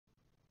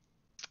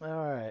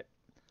All right.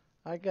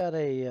 I got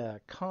a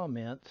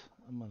comment.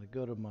 I'm going to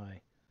go to my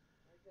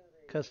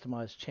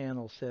customized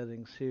channel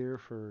settings here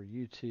for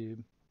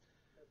YouTube.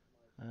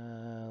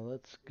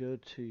 Let's go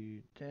to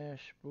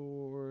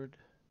dashboard.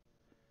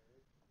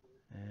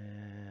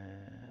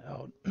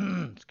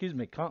 Excuse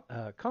me,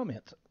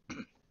 comments.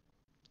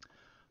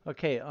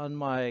 Okay, on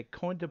my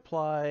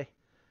Cointiply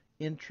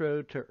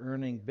intro to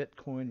earning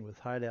Bitcoin with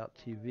Hideout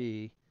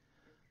TV,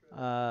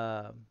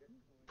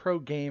 Pro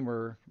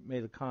Gamer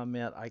made a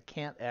comment, I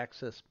can't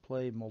access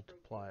Play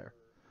Multiplier.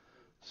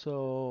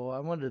 So I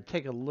wanted to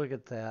take a look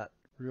at that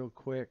real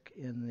quick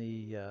in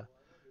the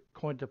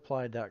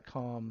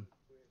cointiply.com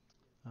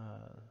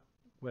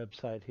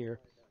website here.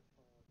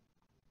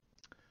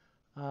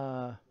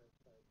 Let's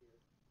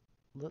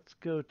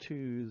go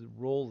to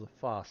roll the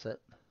faucet.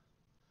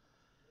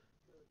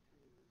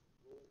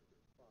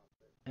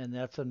 And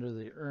that's under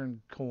the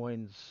Earn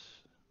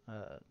Coins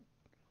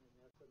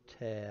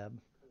tab.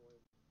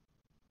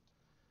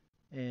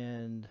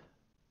 And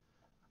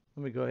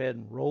let me go ahead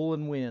and roll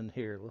and win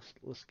here.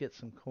 Let's get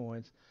some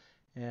coins.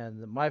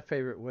 And my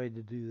favorite way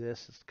to do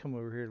this is to come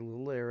over here to the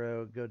little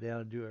arrow, go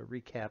down and do a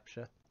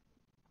reCAPTCHA.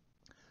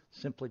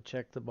 Simply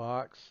check the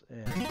box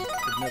and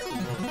submit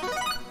the roll.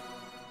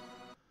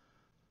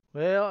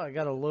 Well, I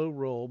got a low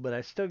roll, but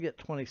I still get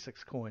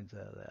 26 coins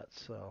out of that,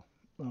 so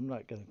I'm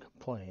not going to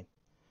complain.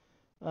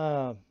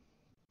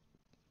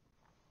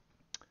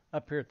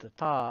 Up here at the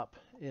top,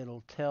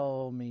 it'll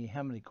tell me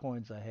how many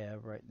coins I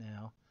have right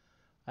now.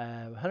 I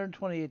have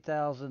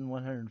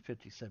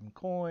 128,157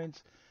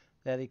 coins.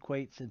 That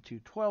equates into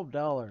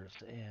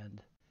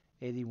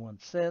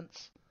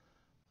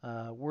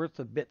 $12.81 worth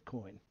of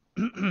Bitcoin.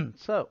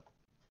 So,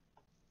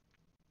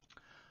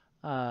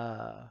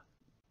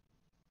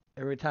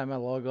 every time I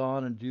log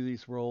on and do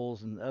these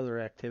rolls and other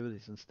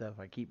activities and stuff,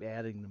 I keep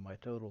adding to my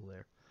total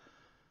there.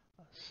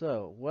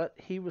 So what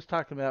he was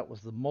talking about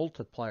was the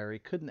multiplier. He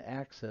couldn't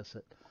access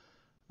it.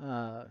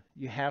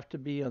 You have to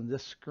be on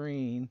this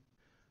screen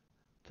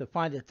to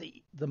find it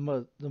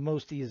the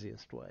most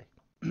easiest way.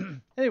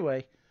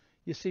 Anyway,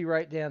 you see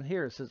right down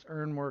here it says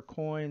earn more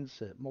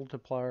coins at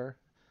Multiplier.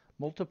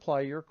 Multiply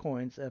your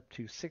coins up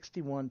to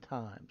 61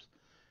 times.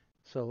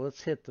 So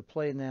let's hit the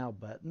play now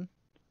button.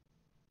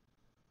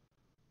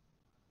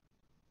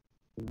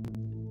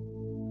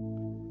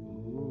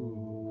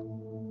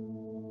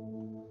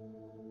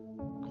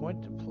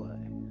 Cointiply.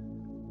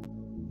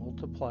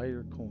 Multiply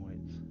your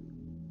coins.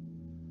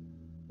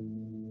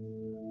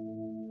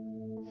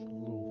 It's a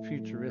little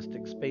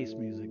futuristic space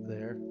music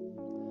there.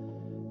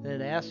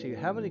 Then it asks you,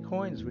 how many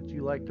coins would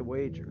you like to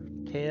wager?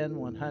 10,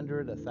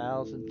 100,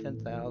 1,000,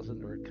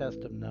 10,000, or a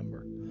custom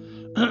number?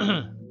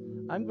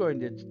 I'm going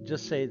to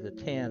just say the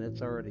 10.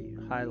 It's already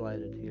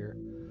highlighted here.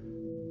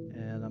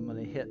 And I'm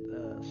going to hit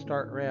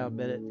start round,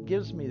 but it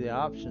gives me the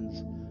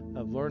options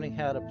of learning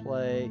how to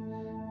play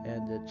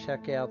and to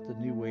check out the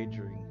new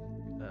wagering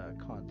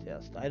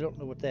contest. I don't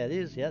know what that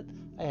is yet.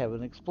 I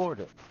haven't explored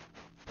it.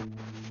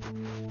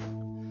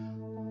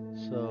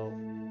 So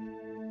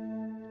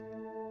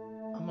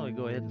I'm going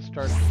to go ahead and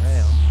start the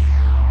round.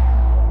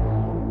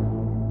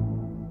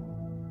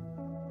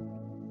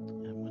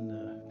 And when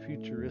the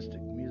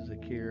futuristic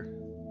music here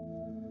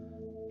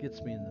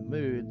gets me in the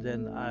mood,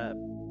 then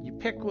you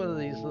pick one of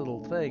these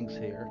little things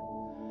here,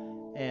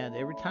 and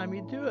every time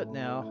you do it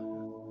now,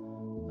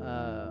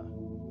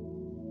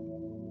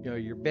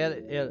 you're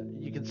betting.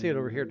 You can see it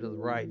over here to the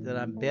right that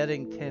I'm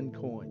betting 10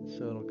 coins,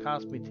 so it'll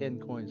cost me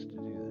 10 coins to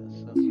do this.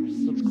 So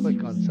let's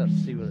click on something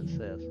to see what it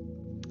says.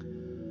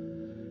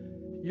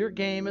 Your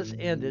game is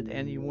ended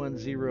and you won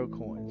 0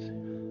 coins.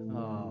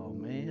 Oh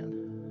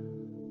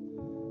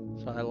man!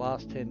 So I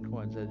lost 10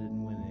 coins. I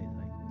didn't win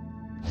anything.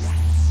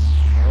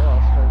 Well,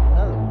 I'll start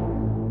another one.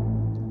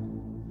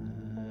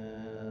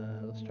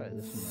 Let's try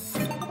this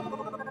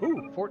one.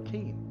 Ooh,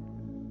 14.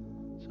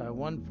 So I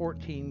won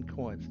 14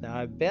 coins. Now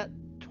I bet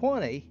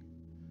 20,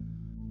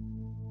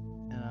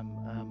 and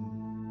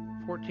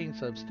I'm 14,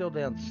 so I'm still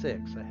down 6. I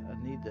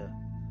need to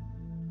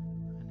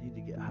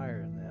get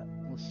higher than that.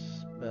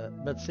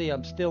 But see,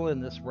 I'm still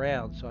in this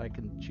round, so I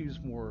can choose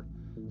more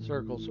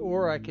circles,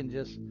 or I can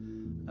just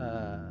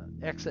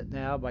exit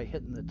now by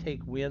hitting the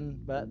take win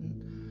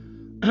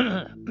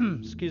button.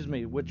 Excuse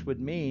me, which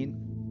would mean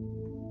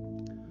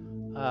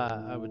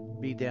I would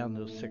be down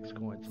those 6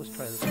 coins. Let's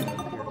try this one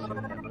up here and see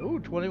what happens. Ooh,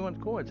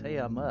 21 coins. Hey,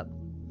 I'm up.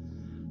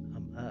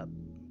 I'm up.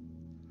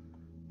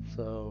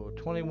 So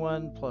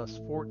 21 plus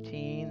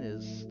 14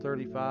 is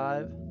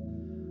 35.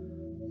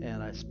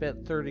 And I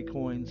spent 30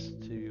 coins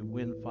to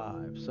win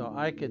 5. So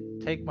I could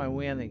take my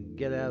win and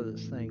get out of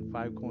this thing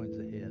 5 coins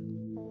ahead.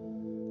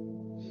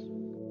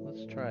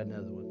 Let's try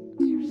another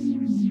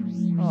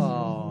one.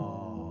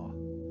 Oh,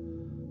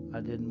 I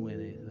didn't win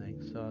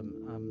anything. So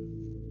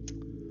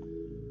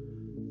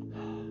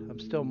I'm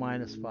still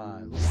minus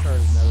 5. Let's start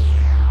another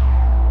one.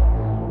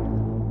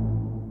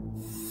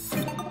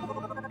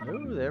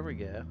 Oh, there we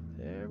go.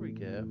 There we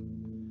go.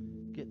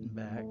 Getting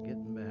back,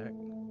 getting back.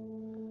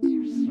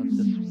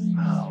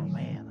 Oh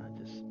man,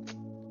 let's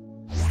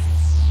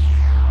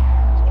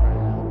try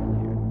another one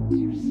here.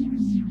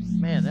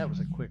 that was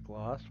a quick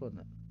loss,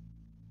 wasn't it?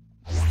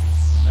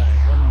 Alright,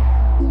 one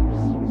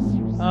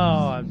more.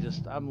 Oh,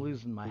 I'm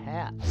losing my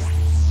hat. How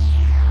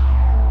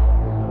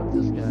about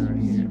this guy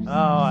right here?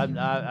 Oh,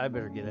 I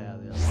better get out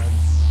of this.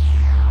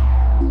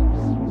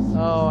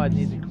 Oh, I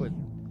need to quit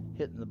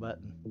hitting the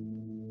button.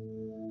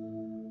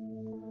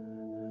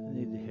 I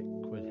need to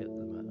quit hitting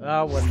the button.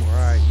 Oh, one more.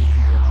 Alright, you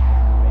can get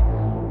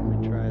some. Let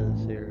me try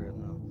this here.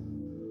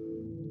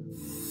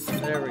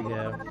 There we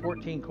go.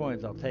 14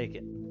 coins, I'll take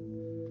it.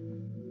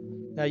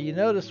 Now you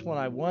notice when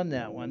I won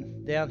that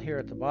one, down here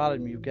at the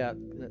bottom you've got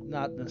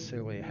not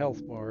necessarily a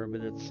health bar,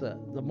 but it's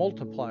the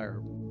multiplier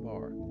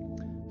bar.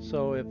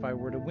 So if I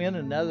were to win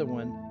another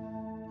one,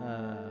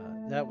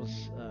 that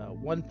was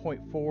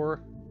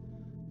 1.4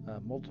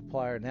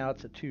 multiplier, now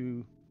it's a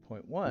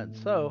 2.1.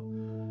 So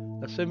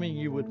assuming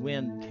you would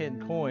win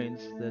 10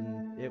 coins,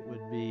 then it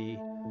would be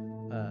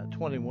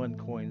 21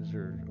 coins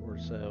or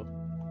so.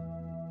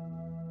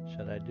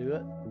 Should I do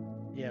it?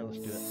 Yeah, let's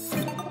do it.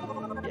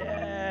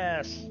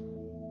 Yes!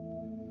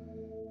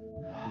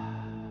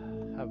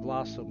 I've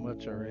lost so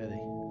much already.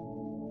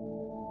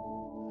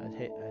 I'd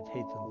hate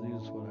to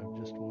lose what I've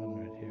just won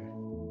right here.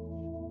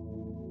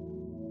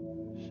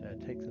 Should I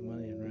take the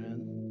money and run?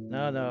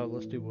 No,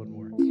 let's do one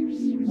more.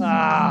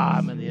 Ah,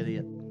 I'm an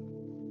idiot.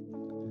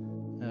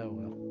 Oh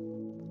well.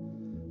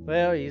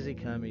 Well, easy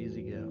come,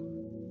 easy go.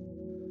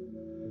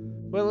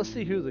 Well, let's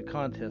see who the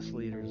contest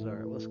leaders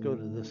are. Let's go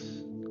to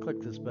this,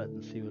 click this button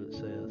and see what it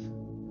says.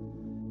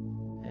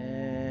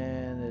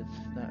 And it's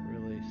not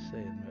really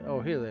saying.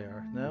 Oh, here they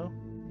are. No?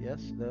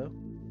 Yes? No?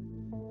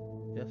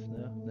 Yes?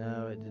 No?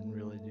 No, it didn't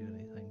really do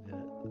anything, did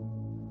it?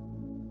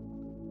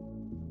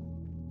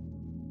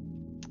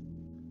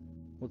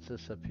 What's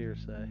this up here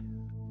say?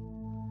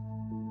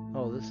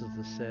 Oh, this is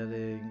the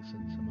settings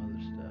and some other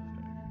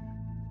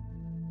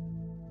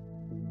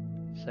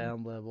stuff.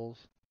 Sound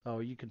levels. Oh,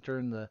 you can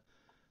turn the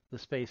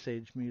space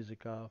age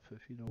music off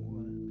if you don't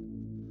want it.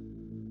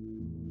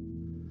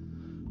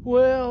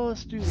 Well,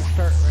 let's do the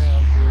start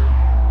round here.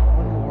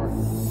 One more.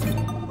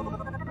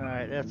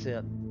 Alright, that's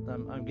it.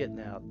 I'm getting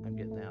out. I'm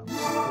getting out. Take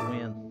the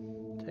win.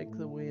 Take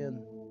the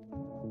win.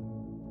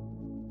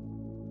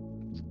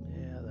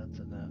 Yeah, that's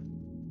enough.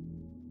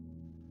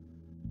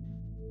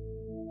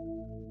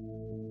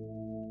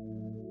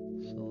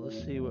 So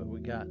let's see what we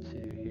got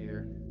to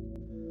here.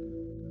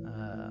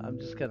 I'm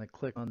just going to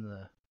click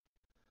on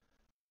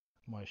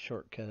my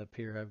shortcut up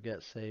here I've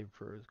got saved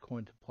for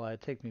Cointiply.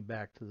 Take me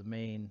back to the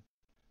main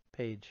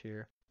page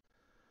here.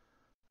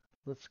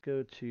 Let's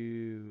go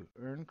to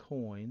earn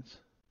coins,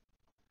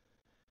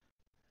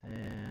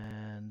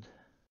 and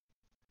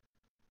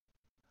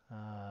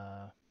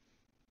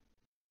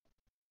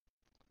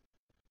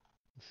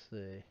let's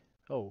see.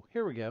 Oh,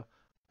 here we go.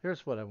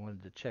 Here's what I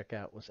wanted to check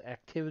out was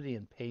activity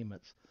and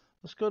payments.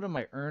 Let's go to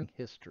my earn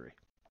history.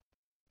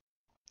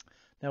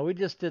 Now we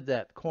just did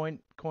that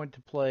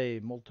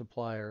Cointiply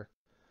multiplier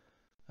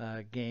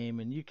game,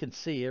 and you can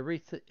see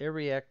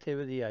every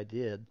activity I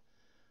did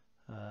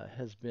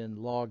has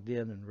been logged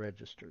in and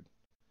registered,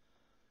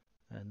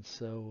 and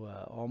so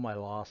all my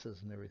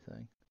losses and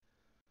everything.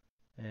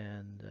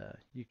 And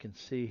you can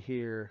see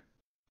here,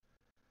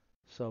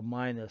 so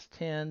minus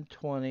 10,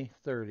 20,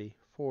 30,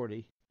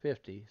 40,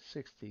 50,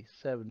 60,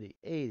 70,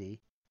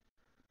 80,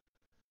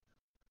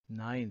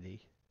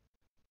 90.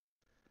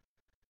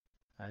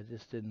 I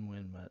just didn't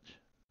win much.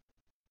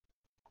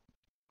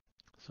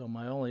 So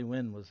my only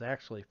win was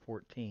actually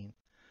 14,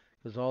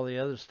 because all the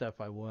other stuff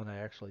I won I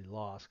actually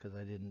lost because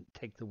I didn't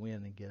take the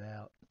win and get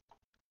out.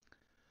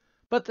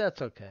 But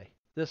that's okay.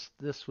 This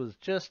was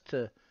just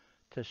to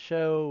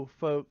show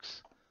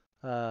folks,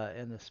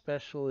 and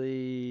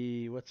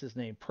especially what's his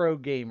name, Pro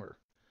Gamer,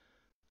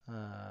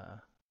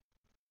 how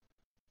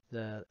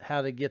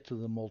to get to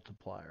the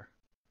multiplier.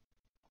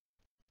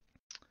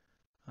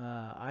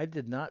 I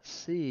did not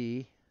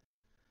see,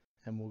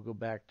 and we'll go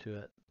back to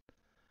it.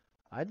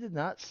 I did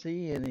not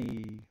see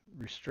any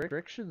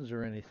restrictions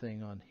or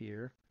anything on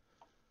here.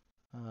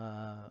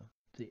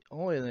 The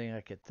only thing I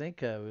could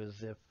think of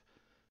is if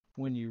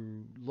when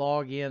you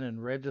log in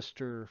and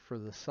register for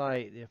the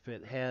site, if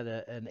it had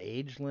an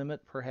age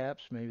limit,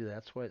 perhaps, maybe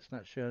that's why it's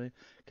not showing,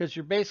 because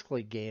you're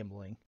basically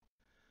gambling.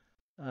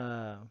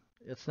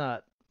 It's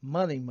not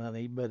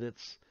money, but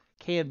it's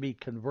can be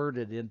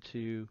converted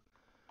into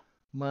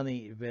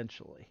money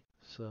eventually.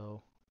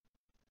 So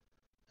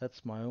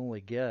that's my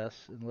only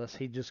guess, unless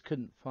he just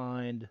couldn't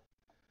find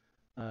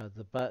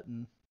the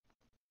button.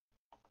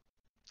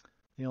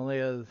 The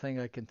only other thing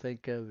I can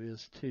think of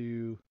is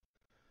to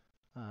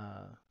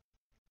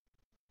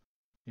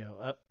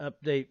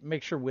update,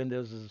 make sure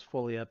Windows is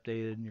fully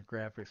updated and your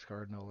graphics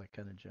card and all that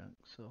kind of junk.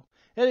 So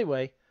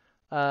anyway,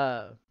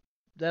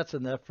 that's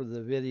enough for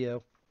the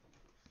video.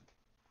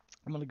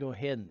 I'm going to go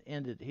ahead and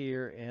end it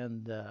here,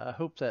 and I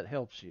hope that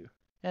helps you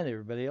and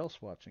everybody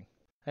else watching.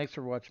 Thanks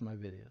for watching my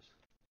videos.